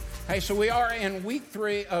Hey, so we are in week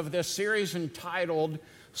 3 of this series entitled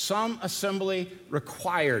Some Assembly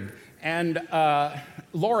Required. And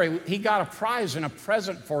Lori, he got a prize and a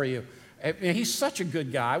present for you. He's such a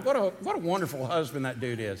good guy. What a wonderful husband that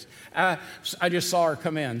dude is. I just saw her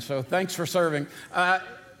come in, so thanks for serving.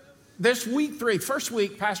 This week 3, first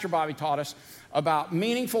week, Pastor Bobby taught us about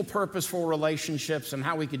meaningful, purposeful relationships and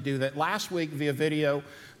how we could do that. Last week, via video,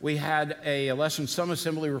 we had a lesson, Some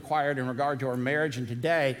Assembly Required, in regard to our marriage. And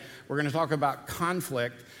today, we're going to talk about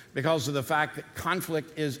conflict because of the fact that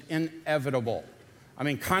conflict is inevitable. I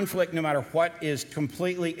mean, conflict, no matter what, is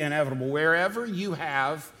completely inevitable. Wherever you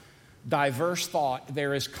have diverse thought,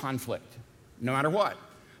 there is conflict, no matter what.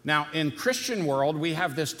 Now, in Christian world, we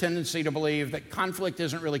have this tendency to believe that conflict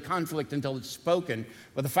isn't really conflict until it's spoken.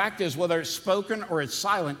 But the fact is, whether it's spoken or it's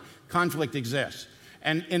silent, conflict exists.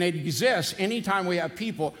 And it exists anytime we have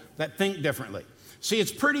people that think differently. See,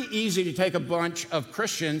 it's pretty easy to take a bunch of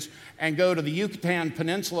Christians and go to the Yucatan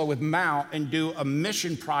Peninsula with Mao and do a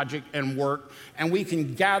mission project and work, and we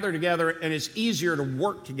can gather together, and it's easier to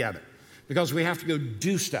work together because we have to go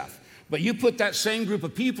do stuff. But you put that same group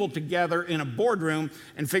of people together in a boardroom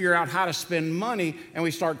and figure out how to spend money, and we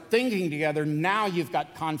start thinking together, now you've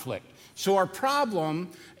got conflict. So our problem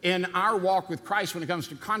in our walk with Christ when it comes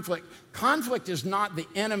to conflict is not the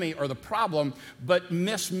enemy or the problem, but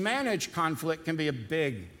mismanaged conflict can be a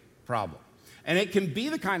big problem. And it can be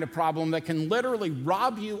the kind of problem that can literally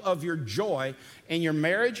rob you of your joy in your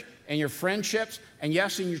marriage, and your friendships, and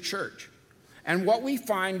yes, in your church. And what we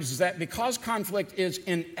find is that because conflict is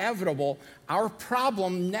inevitable, our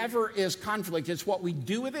problem never is conflict. It's what we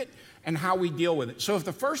do with it and how we deal with it. So if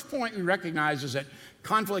the first point we recognize is that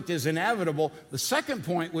conflict is inevitable, the second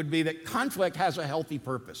point would be that conflict has a healthy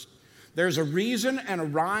purpose. There's a reason and a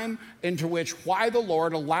rhyme into which why the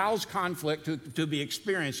Lord allows conflict to be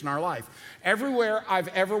experienced in our life. Everywhere I've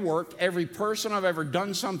ever worked, every person I've ever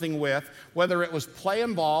done something with, whether it was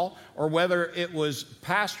playing ball or whether it was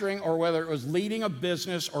pastoring or whether it was leading a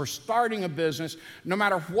business or starting a business, no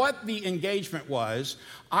matter what the engagement was,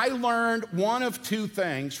 I learned one of two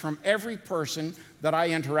things from every person that I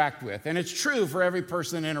interact with. And it's true for every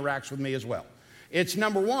person that interacts with me as well. It's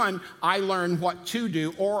number one, I learn what to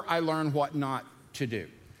do or I learn what not to do.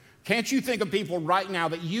 Can't you think of people right now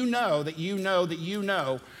that you know,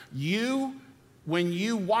 when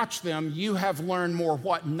you watch them, you have learned more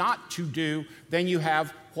what not to do than you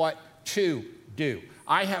have what to do.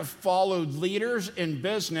 I have followed leaders in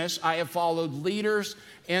business. I have followed leaders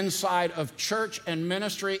inside of church and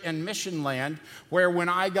ministry and mission land, where when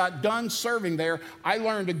I got done serving there, I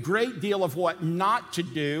learned a great deal of what not to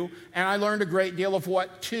do, and I learned a great deal of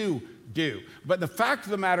what to do. But the fact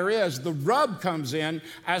of the matter is, the rub comes in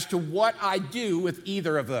as to what I do with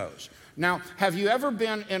either of those. Now, have you ever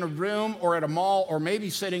been in a room or at a mall or maybe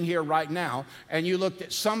sitting here right now, and you looked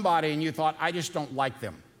at somebody and you thought, I just don't like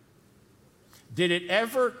them? Did it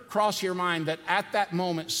ever cross your mind that at that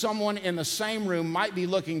moment, someone in the same room might be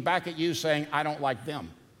looking back at you saying, I don't like them?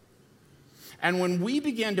 And when we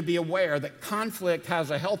begin to be aware that conflict has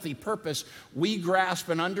a healthy purpose, we grasp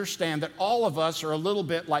and understand that all of us are a little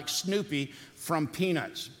bit like Snoopy from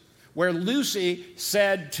Peanuts, where Lucy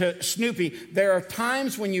said to Snoopy, there are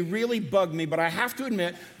times when you really bug me, but I have to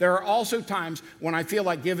admit, there are also times when I feel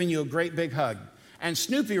like giving you a great big hug. And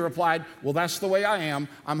Snoopy replied, well, that's the way I am.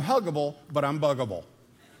 I'm huggable, but I'm buggable.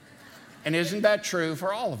 And isn't that true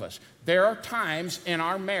for all of us? There are times in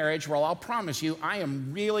our marriage where I'll promise you I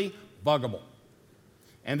am really buggable.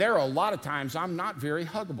 And there are a lot of times I'm not very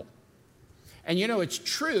huggable. And you know, it's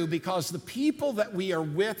true because the people that we are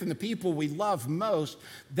with and the people we love most,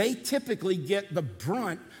 they typically get the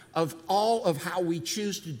brunt of all of how we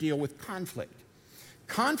choose to deal with conflict.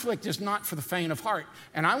 Conflict is not for the faint of heart.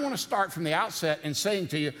 And I want to start from the outset in saying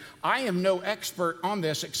to you, I am no expert on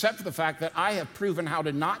this except for the fact that I have proven how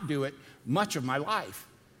to not do it much of my life.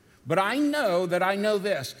 But I know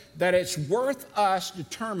this, that it's worth us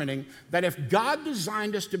determining that if God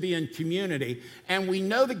designed us to be in community, and we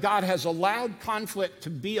know that God has allowed conflict to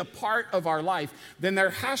be a part of our life, then there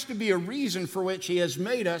has to be a reason for which He has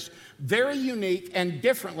made us very unique and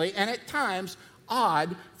differently, and at times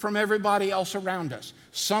odd from everybody else around us.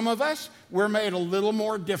 Some of us, we're made a little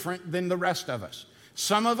more different than the rest of us.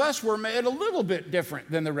 Some of us, we're made a little bit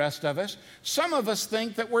different than the rest of us. Some of us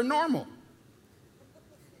think that we're normal.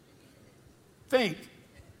 Think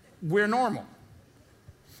we're normal.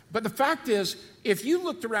 But the fact is, if you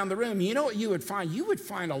looked around the room, you know what you would find? You would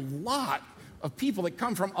find a lot of people that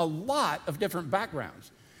come from a lot of different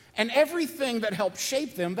backgrounds. And everything that helped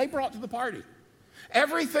shape them, they brought to the party.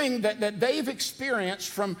 Everything that they've experienced,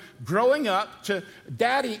 from growing up to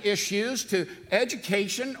daddy issues to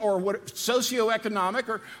education or what socioeconomic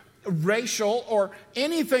or racial or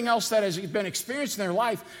anything else that has been experienced in their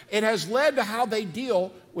life, it has led to how they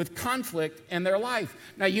deal with conflict in their life.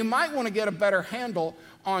 Now, you might want to get a better handle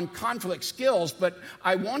on conflict skills, but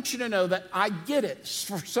I want you to know that I get it.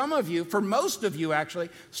 For some of you, for most of you actually,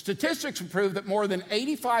 statistics prove that more than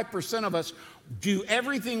 85% of us do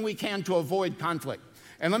everything we can to avoid conflict.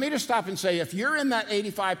 And let me just stop and say, if you're in that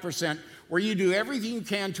 85% where you do everything you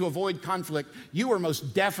can to avoid conflict, you are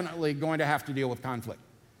most definitely going to have to deal with conflict.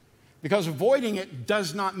 Because avoiding it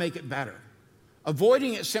does not make it better.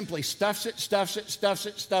 Avoiding it simply stuffs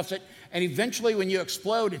it, and eventually when you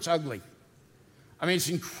explode, it's ugly. I mean, it's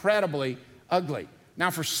incredibly ugly. Now,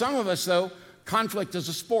 for some of us, though, conflict is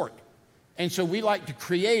a sport. And so we like to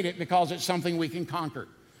create it because it's something we can conquer.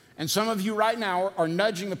 And some of you right now are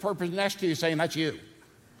nudging the person next to you saying, that's you.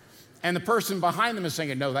 And the person behind them is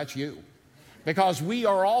saying, no, that's you. Because we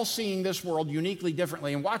are all seeing this world uniquely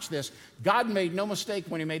differently. And watch this. God made no mistake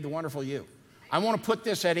when he made the wonderful you. I want to put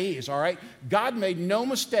this at ease, all right? God made no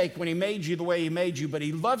mistake when he made you the way he made you, but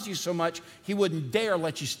he loves you so much, he wouldn't dare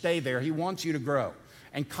let you stay there. He wants you to grow.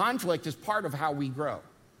 And conflict is part of how we grow.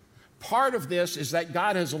 Part of this is that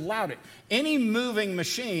God has allowed it. Any moving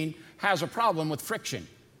machine has a problem with friction.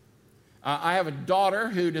 I have a daughter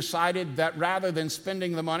who decided that rather than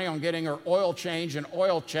spending the money on getting her oil change and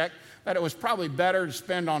oil check, that it was probably better to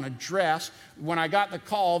spend on a dress. When I got the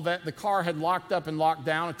call that the car had locked up and locked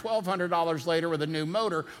down, and $1,200 later with a new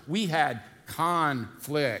motor, we had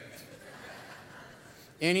conflict.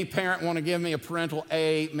 Any parent want to give me a parental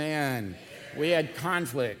amen? We had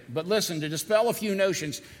conflict. But listen, to dispel a few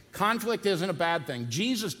notions, conflict isn't a bad thing.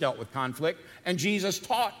 Jesus dealt with conflict, and Jesus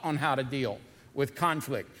taught on how to deal with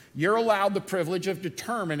conflict. You're allowed the privilege of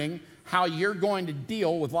determining how you're going to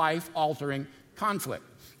deal with life-altering conflict.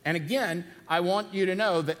 And again, I want you to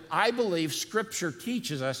know that I believe Scripture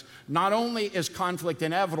teaches us not only is conflict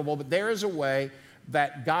inevitable, but there is a way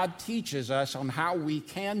that God teaches us on how we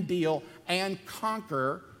can deal and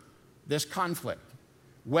conquer this conflict.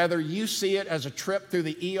 Whether you see it as a trip through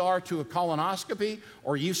the ER to a colonoscopy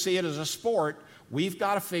or you see it as a sport, we've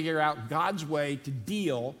got to figure out God's way to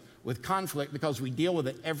deal with conflict because we deal with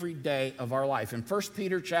it every day of our life. In 1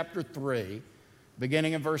 Peter chapter 3,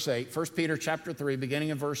 beginning in verse 8, 1 Peter chapter 3, beginning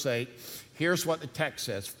in verse 8, here's what the text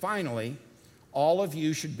says. Finally, all of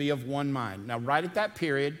you should be of one mind. Now, right at that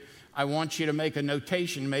period, I want you to make a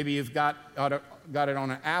notation. Maybe you've got it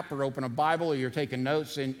on an app or open a Bible or you're taking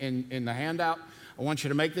notes in the handout. I want you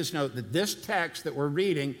to make this note that this text that we're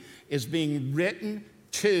reading is being written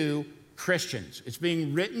to Christians. It's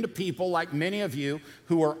being written to people like many of you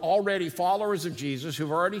who are already followers of Jesus,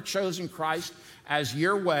 who've already chosen Christ as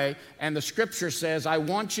your way. And the Scripture says, I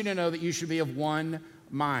want you to know that you should be of one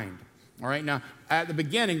mind. All right, now, at the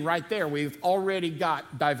beginning right there, we've already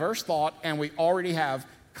got diverse thought and we already have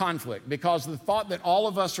conflict, because the thought that all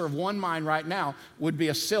of us are of one mind right now would be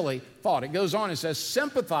a silly thought. It goes on and says,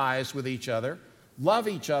 sympathize with each other, love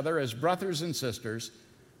each other as brothers and sisters,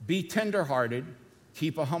 be tenderhearted,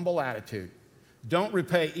 keep a humble attitude. Don't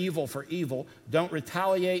repay evil for evil. Don't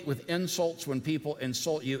retaliate with insults when people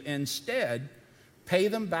insult you. Instead, pay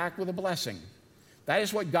them back with a blessing. That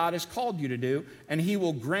is what God has called you to do, and he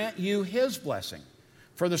will grant you his blessing.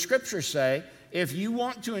 For the Scriptures say, if you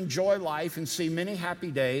want to enjoy life and see many happy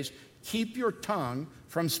days, keep your tongue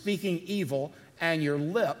from speaking evil and your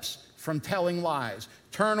lips from telling lies.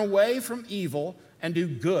 Turn away from evil and do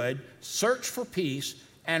good. Search for peace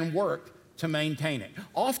and work to maintain it.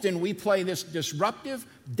 Often we play this disruptive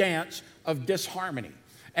dance of disharmony.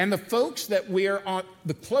 And the folks that we are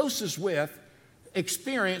the closest with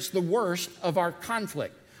experience the worst of our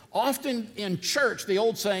conflict. Often in church, the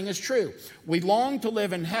old saying is true. We long to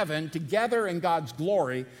live in heaven together in God's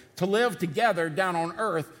glory. To live together down on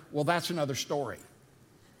earth, well, that's another story.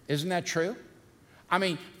 Isn't that true? I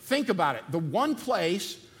mean, think about it. The one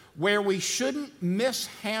place where we shouldn't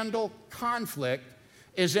mishandle conflict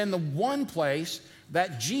is in the one place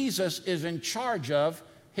that Jesus is in charge of,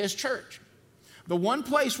 his church. The one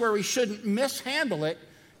place where we shouldn't mishandle it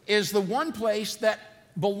is the one place that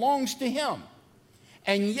belongs to him.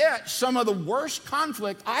 And yet, some of the worst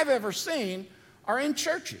conflict I've ever seen are in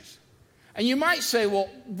churches. And you might say, well,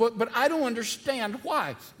 but I don't understand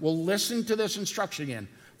why. Well, listen to this instruction again.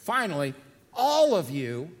 Finally, all of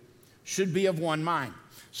you should be of one mind.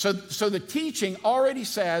 So the teaching already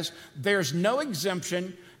says there's no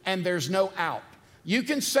exemption and there's no out. You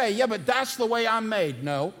can say, yeah, but that's the way I'm made.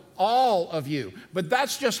 No, all of you. But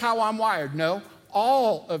that's just how I'm wired. No,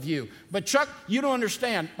 all of you. But Chuck, you don't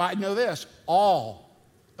understand. I know this, all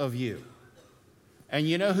of you. And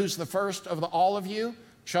you know who's the first of the all of you?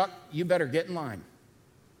 Chuck, you better get in line.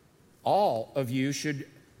 All of you should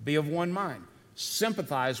be of one mind.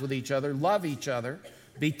 Sympathize with each other, love each other,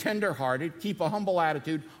 be tenderhearted, keep a humble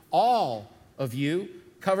attitude. All of you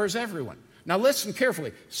covers everyone. Now listen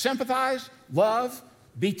carefully. Sympathize, love,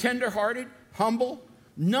 be tenderhearted, humble.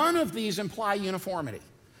 None of these imply uniformity,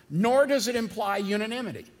 nor does it imply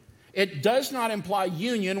unanimity. It does not imply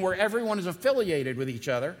union where everyone is affiliated with each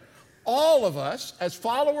other. All of us, as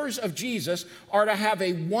followers of Jesus, are to have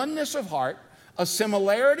a oneness of heart, a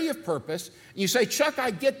similarity of purpose. You say, Chuck,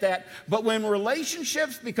 I get that, but when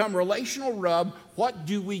relationships become relational rub, what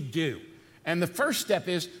do we do? And the first step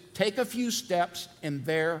is take a few steps in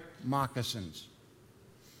their moccasins.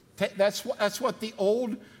 That's what the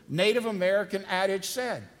old Native American adage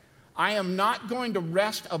said. I am not going to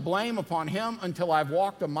rest a blame upon him until I've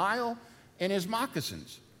walked a mile in his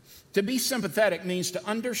moccasins. To be sympathetic means to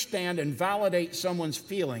understand and validate someone's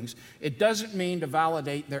feelings. It doesn't mean to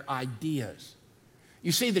validate their ideas.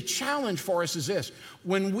 You see, the challenge for us is this.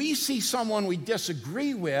 When we see someone we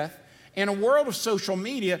disagree with, in a world of social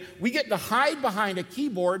media, we get to hide behind a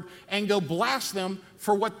keyboard and go blast them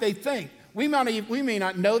for what they think. We may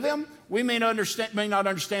not know them. We may not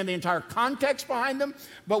understand the entire context behind them,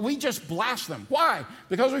 but we just blast them. Why?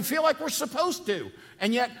 Because we feel like we're supposed to.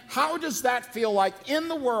 And yet, how does that feel like in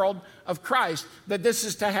the world of Christ that this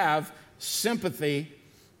is to have sympathy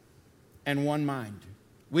and one mind?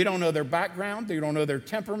 We don't know their background. We don't know their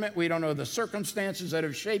temperament. We don't know the circumstances that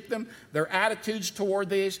have shaped them, their attitudes toward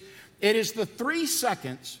these. It is the 3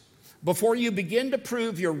 seconds before you begin to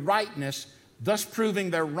prove your rightness, thus proving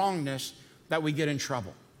their wrongness, that we get in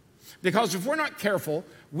trouble. Because if we're not careful,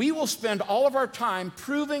 we will spend all of our time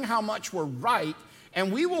proving how much we're right,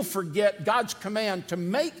 and we will forget God's command to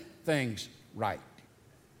make things right.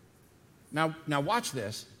 Now watch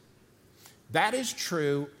this. That is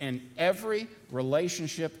true in every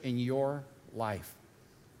relationship in your life.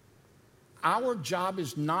 Our job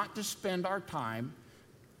is not to spend our time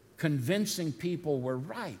convincing people we're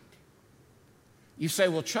right. You say,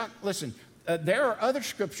 well, Chuck, listen, there are other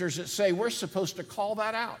scriptures that say we're supposed to call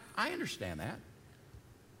that out. I understand that.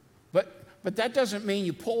 But that doesn't mean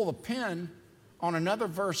you pull the pin on another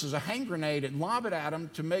verse as a hand grenade and lob it at them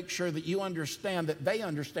to make sure that you understand that they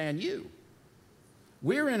understand you.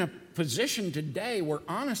 We're in a position today where,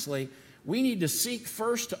 honestly, we need to seek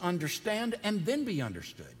first to understand and then be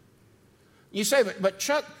understood. You say, but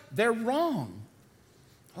Chuck, they're wrong.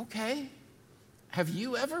 Okay. Have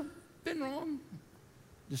you ever been wrong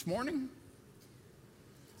this morning?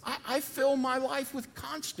 I fill my life with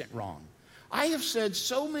constant wrong. I have said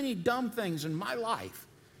so many dumb things in my life.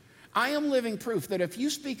 I am living proof that if you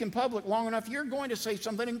speak in public long enough, you're going to say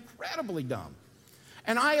something incredibly dumb.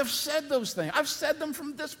 And I have said those things. I've said them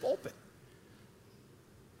from this pulpit.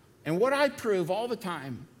 And what I prove all the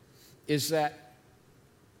time is that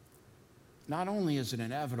not only is it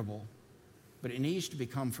inevitable, but it needs to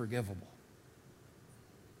become forgivable.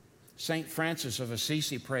 St. Francis of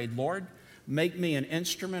Assisi prayed, Lord, make me an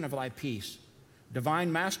instrument of thy peace.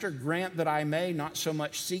 Divine Master, grant that I may not so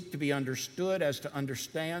much seek to be understood as to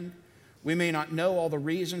understand. We may not know all the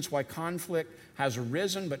reasons why conflict has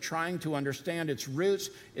arisen, but trying to understand its roots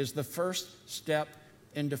is the first step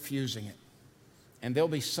in diffusing it. And there'll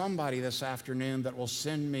be somebody this afternoon that will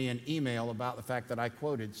send me an email about the fact that I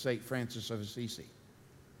quoted St. Francis of Assisi.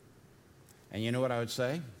 And you know what I would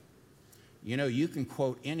say? You know, you can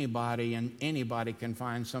quote anybody, and anybody can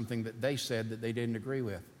find something that they said that they didn't agree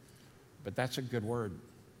with. But that's a good word.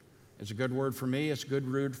 It's a good word for me. It's a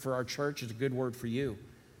good word for our church. It's a good word for you.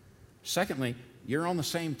 Secondly, you're on the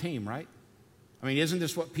same team, right? I mean, isn't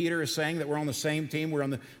this what Peter is saying, that we're on the same team? We're in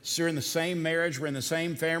the same marriage. We're in the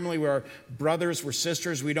same family. We're brothers. We're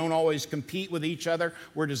sisters. We don't always compete with each other.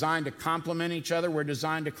 We're designed to complement each other. We're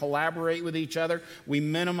designed to collaborate with each other. We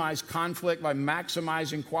minimize conflict by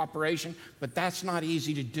maximizing cooperation, but that's not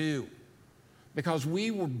easy to do because we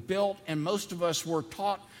were built, and most of us were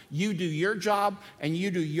taught, you do your job and you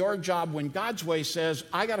do your job, when God's way says,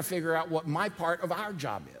 I got to figure out what my part of our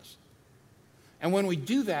job is. And when we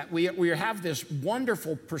do that, we have this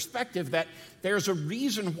wonderful perspective that there's a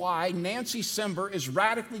reason why Nancy Simber is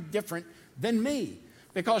radically different than me,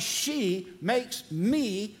 because she makes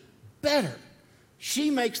me better. She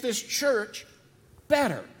makes this church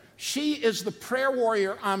better. She is the prayer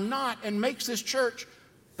warrior I'm not, and makes this church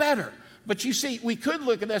better. But you see, we could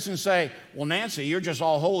look at this and say, well, Nancy, you're just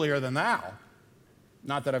all holier than thou.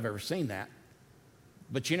 Not that I've ever seen that.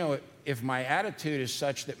 But you know, if my attitude is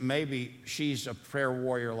such that maybe she's a prayer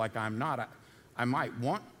warrior like I'm not, I might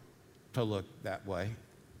want to look that way,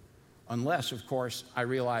 unless, of course, I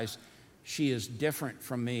realize she is different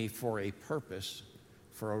from me for a purpose,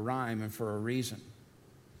 for a rhyme, and for a reason.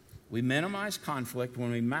 We minimize conflict when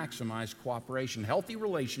we maximize cooperation. Healthy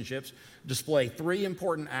relationships display 3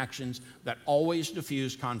 important actions that always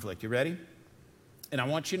diffuse conflict. You ready? And I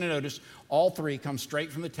want you to notice all 3 come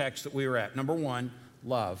straight from the text that we were at. Number 1,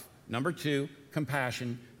 love. Number 2,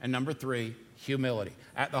 compassion. And number 3, humility.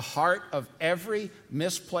 At the heart of every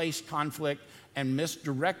misplaced conflict and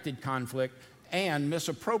misdirected conflict and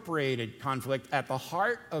misappropriated conflict, at the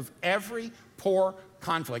heart of every poor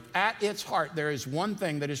conflict, at its heart, there is one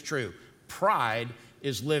thing that is true. Pride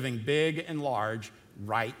is living big and large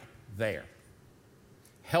right there.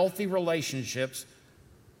 Healthy relationships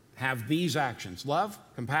have these actions: love,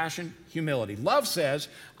 compassion, humility. Love says,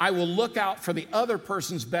 I will look out for the other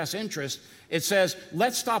person's best interest. It says,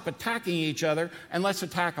 let's stop attacking each other and let's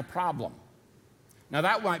attack a problem. Now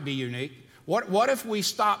that might be unique. What if we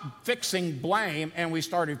stopped fixing blame and we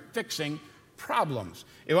started fixing problems?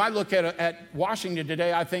 If I look at Washington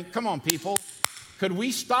today, I think, come on, people, could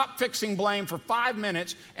we stop fixing blame for 5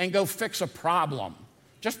 minutes and go fix a problem?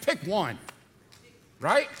 Just pick one,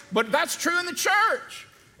 right? But that's true in the church.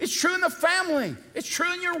 It's true in the family. It's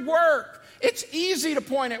true in your work. It's easy to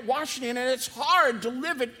point at Washington, and it's hard to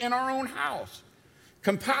live it in our own house.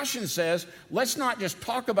 Compassion says, let's not just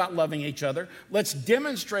talk about loving each other. Let's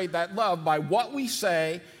demonstrate that love by what we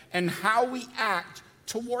say and how we act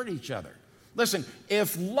toward each other. Listen,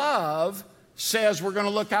 if love says we're going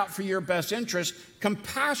to look out for your best interest,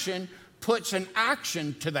 compassion puts an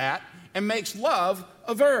action to that and makes love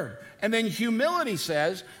a verb. And then humility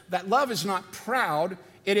says that love is not proud.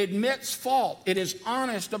 It admits fault. It is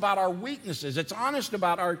honest about our weaknesses. It's honest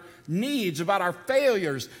about our needs, about our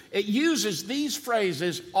failures. It uses these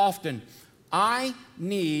phrases often. I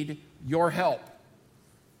need your help.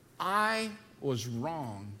 I was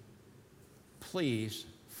wrong. Please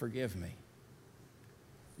forgive me.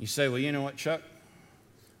 You say, well, you know what, Chuck?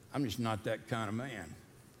 I'm just not that kind of man.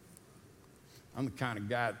 I'm the kind of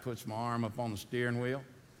guy that puts my arm up on the steering wheel.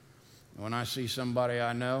 And when I see somebody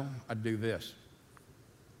I know, I do this.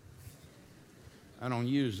 I don't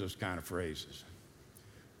use those kind of phrases.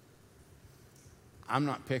 I'm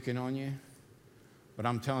not picking on you, but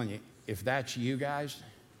I'm telling you, if that's you guys,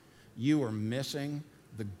 you are missing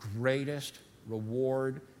the greatest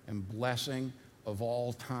reward and blessing of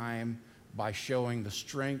all time by showing the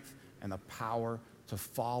strength and the power to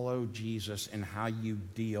follow Jesus in how you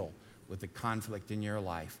deal with the conflict in your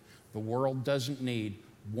life. The world doesn't need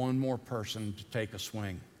one more person to take a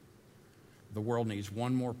swing. The world needs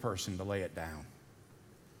one more person to lay it down.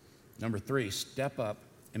 Number 3, step up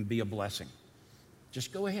and be a blessing.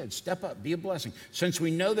 Just go ahead, step up, be a blessing. Since we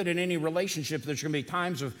know that in any relationship there's going to be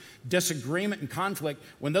times of disagreement and conflict,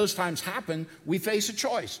 when those times happen, we face a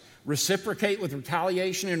choice: reciprocate with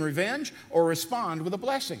retaliation and revenge or respond with a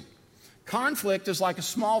blessing. Conflict is like a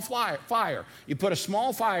small fire. You put a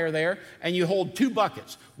small fire there and you hold 2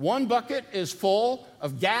 buckets. One bucket is full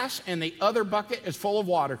of gas and the other bucket is full of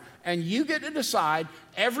water. And you get to decide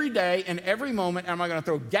every day and every moment, am I going to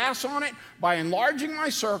throw gas on it by enlarging my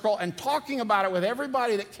circle and talking about it with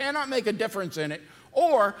everybody that cannot make a difference in it,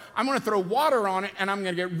 or I'm going to throw water on it and I'm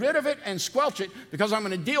going to get rid of it and squelch it because I'm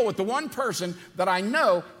going to deal with the one person that I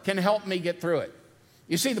know can help me get through it.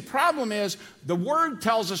 You see, the problem is the Word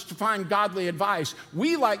tells us to find godly advice.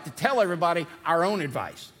 We like to tell everybody our own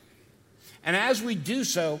advice. And as we do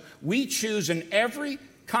so, we choose in every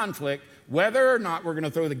conflict whether or not we're going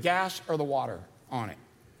to throw the gas or the water on it.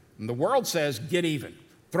 And the world says, get even.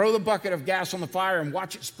 Throw the bucket of gas on the fire and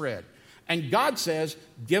watch it spread. And God says,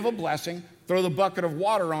 give a blessing, throw the bucket of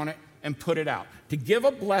water on it, and put it out. To give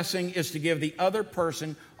a blessing is to give the other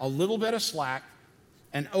person a little bit of slack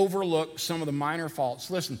and overlook some of the minor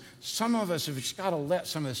faults. Listen, some of us have just got to let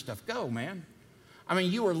some of this stuff go, man. I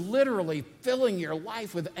mean, you are literally filling your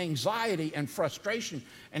life with anxiety and frustration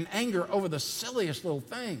and anger over the silliest little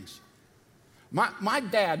things. My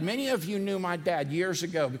dad, many of you knew my dad years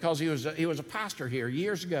ago because he was a pastor here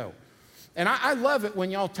years ago. And I love it when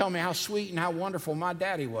y'all tell me how sweet and how wonderful my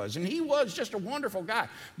daddy was. And he was just a wonderful guy.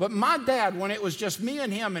 But my dad, when it was just me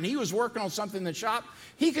and him and he was working on something in the shop,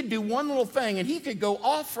 he could do one little thing and he could go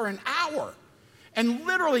off for an hour. And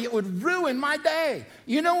literally it would ruin my day.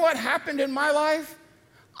 You know what happened in my life?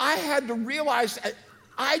 I had to realize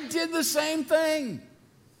I did the same thing.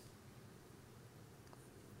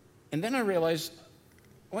 And then I realized,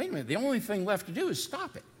 wait a minute, the only thing left to do is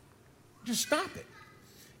stop it. Just stop it.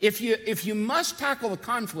 If you must tackle the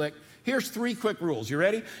conflict, here's 3 quick rules. You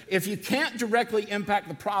ready? If you can't directly impact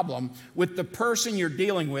the problem with the person you're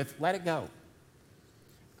dealing with, let it go.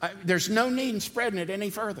 There's no need in spreading it any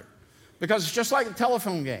further because it's just like a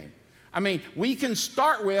telephone game. I mean, we can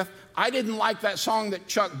start with, I didn't like that song that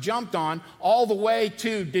Chuck jumped on, all the way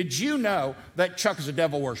to, did you know that Chuck is a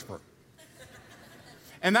devil worshiper?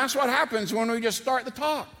 And that's what happens when we just start the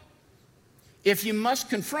talk. If you must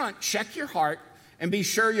confront, check your heart and be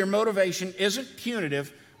sure your motivation isn't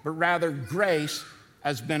punitive, but rather grace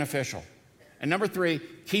as beneficial. And number 3,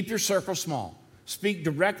 keep your circle small. Speak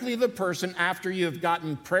directly to the person after you have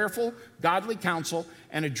gotten prayerful, godly counsel,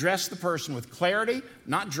 and address the person with clarity,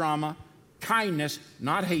 not drama, kindness,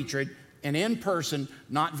 not hatred, and in person,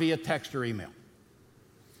 not via text or email.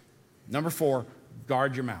 Number 4,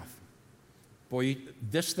 guard your mouth. Boy,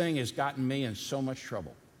 this thing has gotten me in so much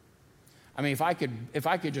trouble. I mean, if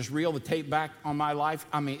I could just reel the tape back on my life,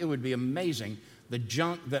 I mean, it would be amazing the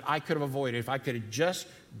junk that I could have avoided if I could have just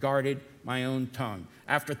guarded my own tongue.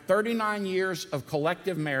 After 39 years of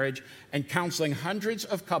collective marriage and counseling hundreds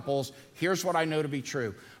of couples, here's what I know to be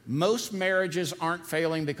true. Most marriages aren't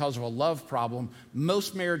failing because of a love problem.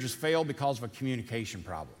 Most marriages fail because of a communication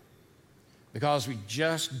problem. Because we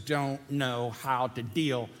just don't know how to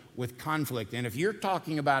deal with conflict. And if you're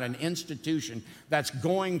talking about an institution that's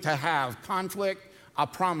going to have conflict, I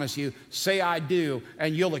promise you, say I do,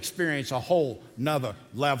 and you'll experience a whole nother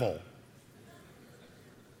level.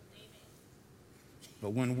 But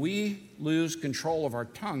when we lose control of our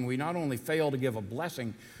tongue, we not only fail to give a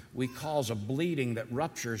blessing, we cause a bleeding that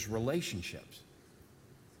ruptures relationships.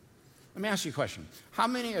 Let me ask you a question. How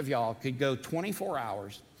many of y'all could go 24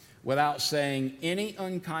 hours without saying any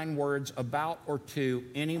unkind words about or to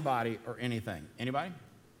anybody or anything? Anybody?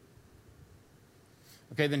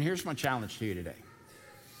 Okay, then here's my challenge to you today.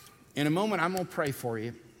 In a moment, I'm going to pray for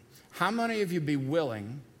you. How many of you be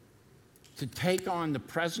willing to take on the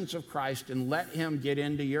presence of Christ and let him get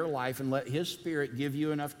into your life and let his Spirit give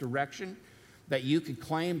you enough direction that you could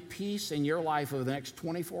claim peace in your life over the next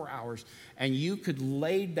 24 hours and you could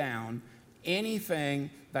lay down anything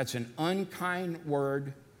that's an unkind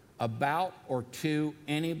word about or to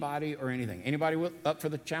anybody or anything? Anybody up for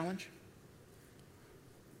the challenge?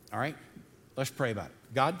 All right, let's pray about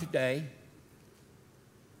it. God, today,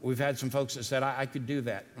 we've had some folks that said, I could do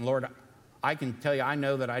that. And Lord, I can tell you, I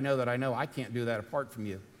know I can't do that apart from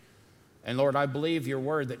you. And Lord, I believe your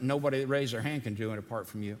word that nobody that raised their hand can do it apart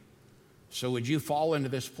from you. So would you fall into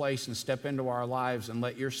this place and step into our lives and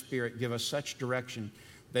let your Spirit give us such direction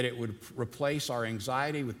that it would replace our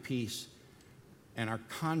anxiety with peace and our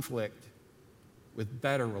conflict with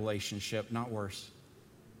better relationship, not worse.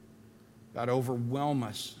 God, overwhelm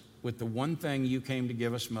us with the one thing you came to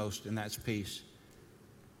give us most, and that's peace.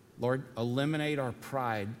 Lord, eliminate our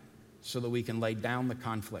pride so that we can lay down the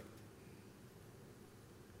conflict.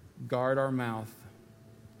 Guard our mouth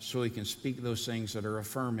so we can speak those things that are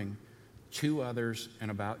affirming to others and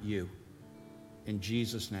about you. In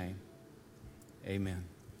Jesus' name, amen.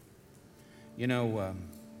 You know,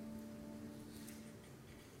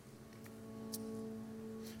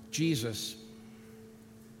 Jesus,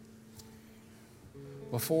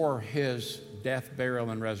 before his death, burial,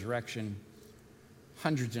 and resurrection,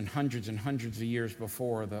 hundreds and hundreds and hundreds of years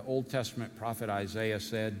before, the Old Testament prophet Isaiah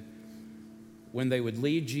said, when they would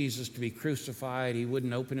lead Jesus to be crucified, he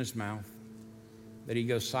wouldn't open his mouth, that he'd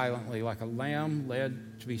go silently like a lamb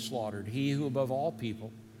led to be slaughtered. He who above all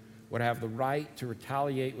people would have the right to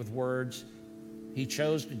retaliate with words, he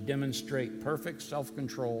chose to demonstrate perfect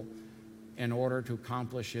self-control in order to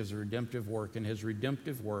accomplish his redemptive work. And his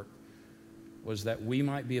redemptive work was that we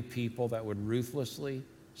might be a people that would ruthlessly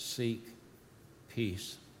seek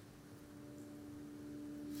peace.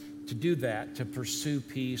 To do that, to pursue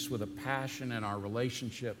peace with a passion in our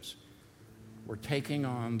relationships, we're taking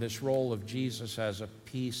on this role of Jesus as a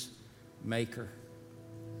peacemaker.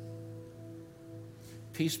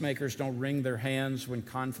 Peacemakers don't wring their hands when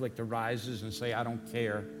conflict arises and say, I don't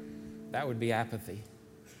care. That would be apathy.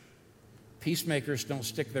 Peacemakers don't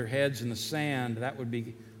stick their heads in the sand. That would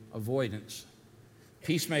be avoidance.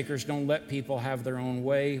 Peacemakers don't let people have their own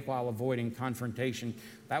way while avoiding confrontation.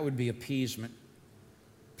 That would be appeasement.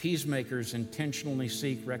 Peacemakers intentionally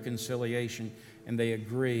seek reconciliation, and they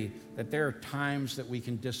agree that there are times that we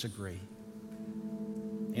can disagree.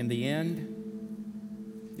 In the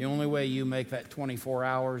end, the only way you make that 24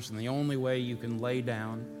 hours and the only way you can lay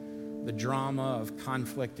down the drama of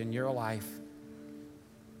conflict in your life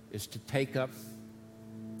is to take up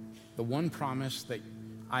the one promise that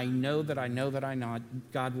I know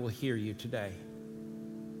God will hear you today.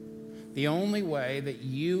 The only way that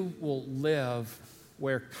you will live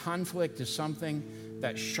where conflict is something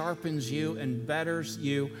that sharpens you and betters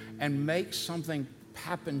you and makes something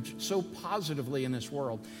happened so positively in this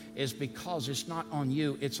world is because it's not on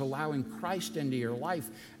you. It's allowing Christ into your life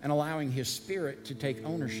and allowing His Spirit to take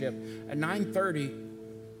ownership. At 9:30,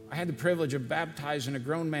 I had the privilege of baptizing a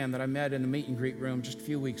grown man that I met in the meet and greet room just a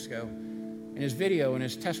few weeks ago. In his video and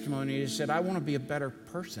his testimony, he said, I want to be a better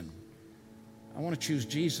person. I want to choose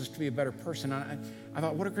Jesus to be a better person. I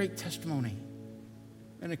thought, what a great testimony.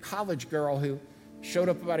 And a college girl who showed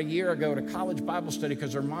up about a year ago to college Bible study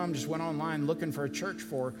because her mom just went online looking for a church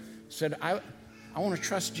for her, said, I want to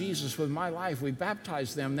trust Jesus with my life. We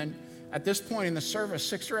baptized them. Then at this point in the service,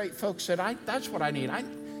 6 or 8 folks said, that's what I need.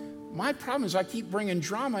 My problem is I keep bringing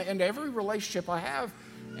drama into every relationship I have,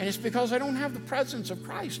 and it's because I don't have the presence of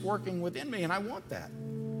Christ working within me, and I want that.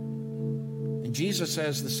 And Jesus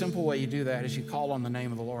says the simple way you do that is you call on the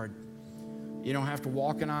name of the Lord. You don't have to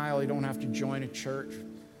walk an aisle. You don't have to join a church.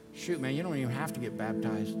 Shoot, man, you don't even have to get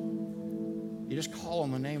baptized. You just call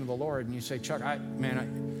on the name of the Lord and you say, Chuck,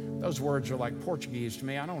 those words are like Portuguese to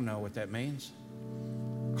me. I don't know what that means.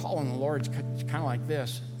 Call on the Lord is kind of like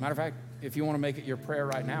this. Matter of fact, if you want to make it your prayer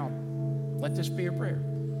right now, let this be your prayer.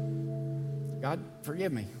 God,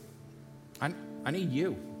 forgive me. I need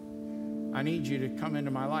you. I need you to come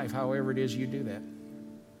into my life, however it is you do that.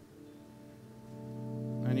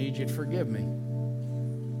 I need you to forgive me.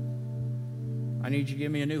 I need you to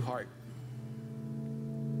give me a new heart.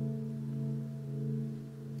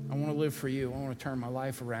 I want to live for you. I want to turn my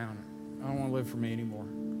life around. I don't want to live for me anymore.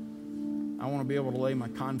 I want to be able to lay my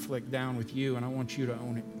conflict down with you, and I want you to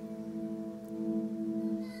own it.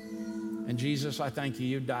 And Jesus, I thank you.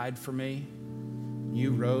 You died for me.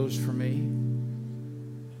 You rose for me.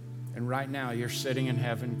 And right now, you're sitting in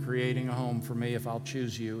heaven creating a home for me if I'll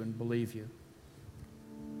choose you and believe you.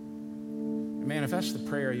 Man, if that's the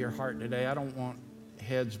prayer of your heart today, I don't want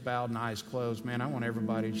heads bowed and eyes closed. Man, I want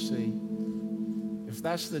everybody to see. If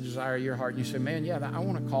that's the desire of your heart, and you say, man, yeah, I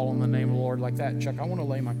want to call on the name of the Lord like that, Chuck, I want to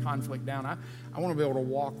lay my conflict down. I want to be able to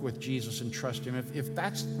walk with Jesus and trust Him. If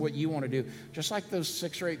that's what you want to do, just like those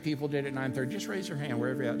 6 or 8 people did at 9:30, just raise your hand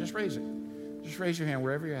wherever you're at. Just raise it. Just raise your hand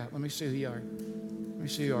wherever you're at. Let me see who you are. Let me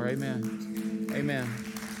see who you are. Amen. Amen.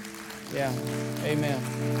 Yeah. Amen.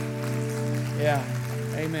 Yeah.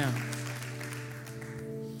 Amen.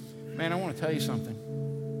 Man, I want to tell you something.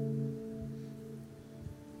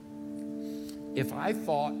 If I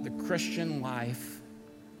thought the Christian life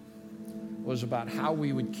was about how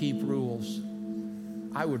we would keep rules,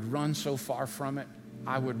 I would run so far from it,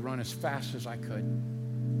 I would run as fast as I could.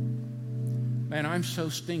 Man, I'm so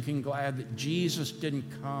stinking glad that Jesus didn't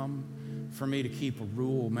come for me to keep a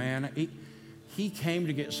rule, man. He came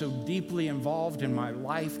to get so deeply involved in my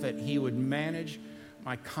life that He would manage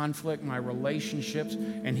my conflict, my relationships,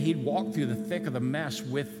 and He'd walk through the thick of the mess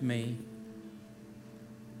with me.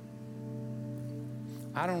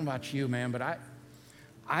 I don't know about you, man, but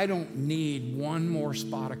I don't need one more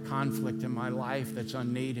spot of conflict in my life that's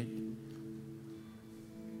unneeded.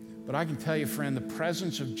 But I can tell you, friend, the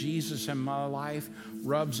presence of Jesus in my life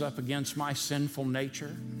rubs up against my sinful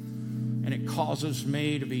nature, and it causes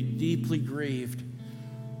me to be deeply grieved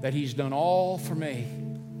that He's done all for me,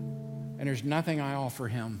 and there's nothing I offer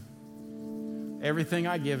Him. Everything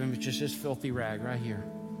I give Him is just this filthy rag right here.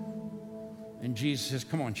 And Jesus says,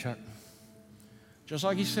 come on, Chuck. Just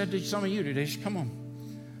like He said to some of you today, just come on.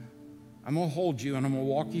 I'm going to hold you and I'm going to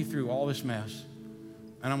walk you through all this mess.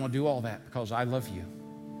 And I'm going to do all that because I love you.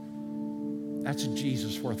 That's a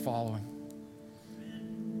Jesus worth following.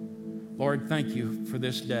 Lord, thank you for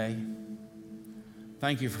this day.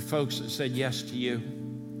 Thank you for folks that said yes to you.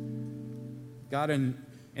 God, in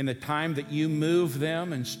the time that you move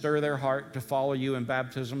them and stir their heart to follow you in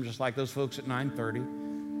baptism, just like those folks at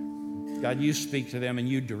 9:30, God, you speak to them and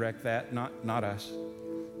you direct that, not us.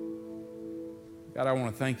 God, I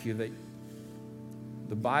want to thank you that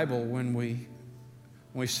the Bible, when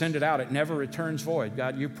we send it out, it never returns void.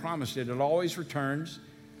 God, you promised it. It always returns,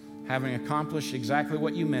 having accomplished exactly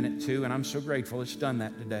what you meant it to, and I'm so grateful it's done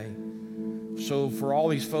that today. So for all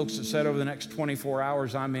these folks that said over the next 24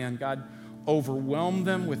 hours, I'm in, God, overwhelm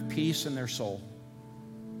them with peace in their soul.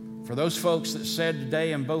 For those folks that said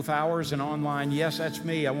today in both hours and online, yes, that's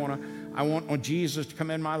me. I want Jesus to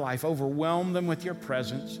come in my life. Overwhelm them with your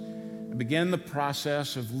presence and begin the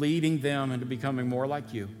process of leading them into becoming more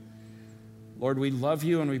like you. Lord, we love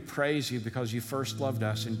you and we praise you because you first loved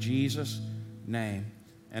us. In Jesus' name.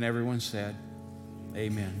 And everyone said,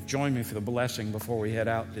 amen. Join me for the blessing before we head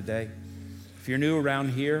out today. If you're new around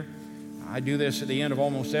here, I do this at the end of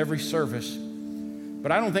almost every service,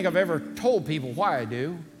 but I don't think I've ever told people why I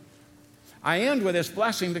do. I end with this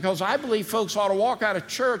blessing because I believe folks ought to walk out of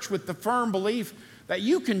church with the firm belief that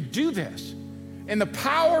you can do this. In the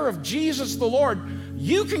power of Jesus the Lord,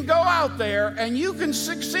 you can go out there and you can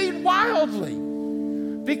succeed wildly,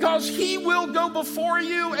 because he will go before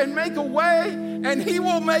you and make a way, and he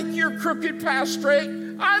will make your crooked path straight.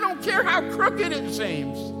 I don't care how crooked it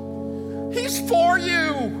seems. He's for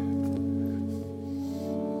you.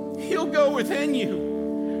 He'll go within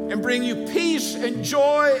you and bring you peace and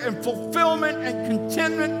joy and fulfillment and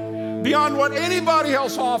contentment beyond what anybody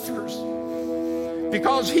else offers,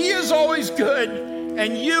 because he is always good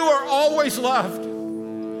and you are always loved.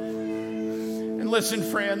 And listen,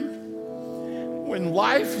 friend, when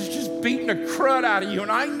life is just beating the crud out of you,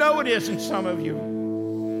 and I know it is in some of you,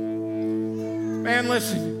 man,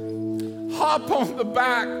 listen, hop on the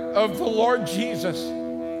back of the Lord Jesus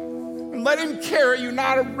and let him carry you,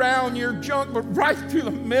 not around your junk, but right through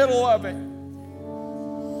the middle of it,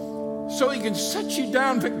 so he can set you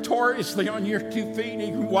down victoriously on your 2 feet, and he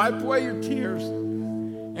can wipe away your tears,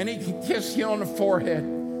 and he can kiss you on the forehead,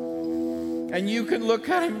 and you can look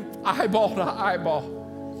at him eyeball to eyeball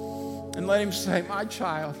and let him say, my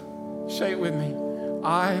child, say it with me,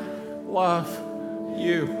 I love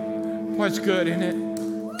you. What's good in it?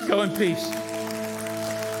 Go in peace.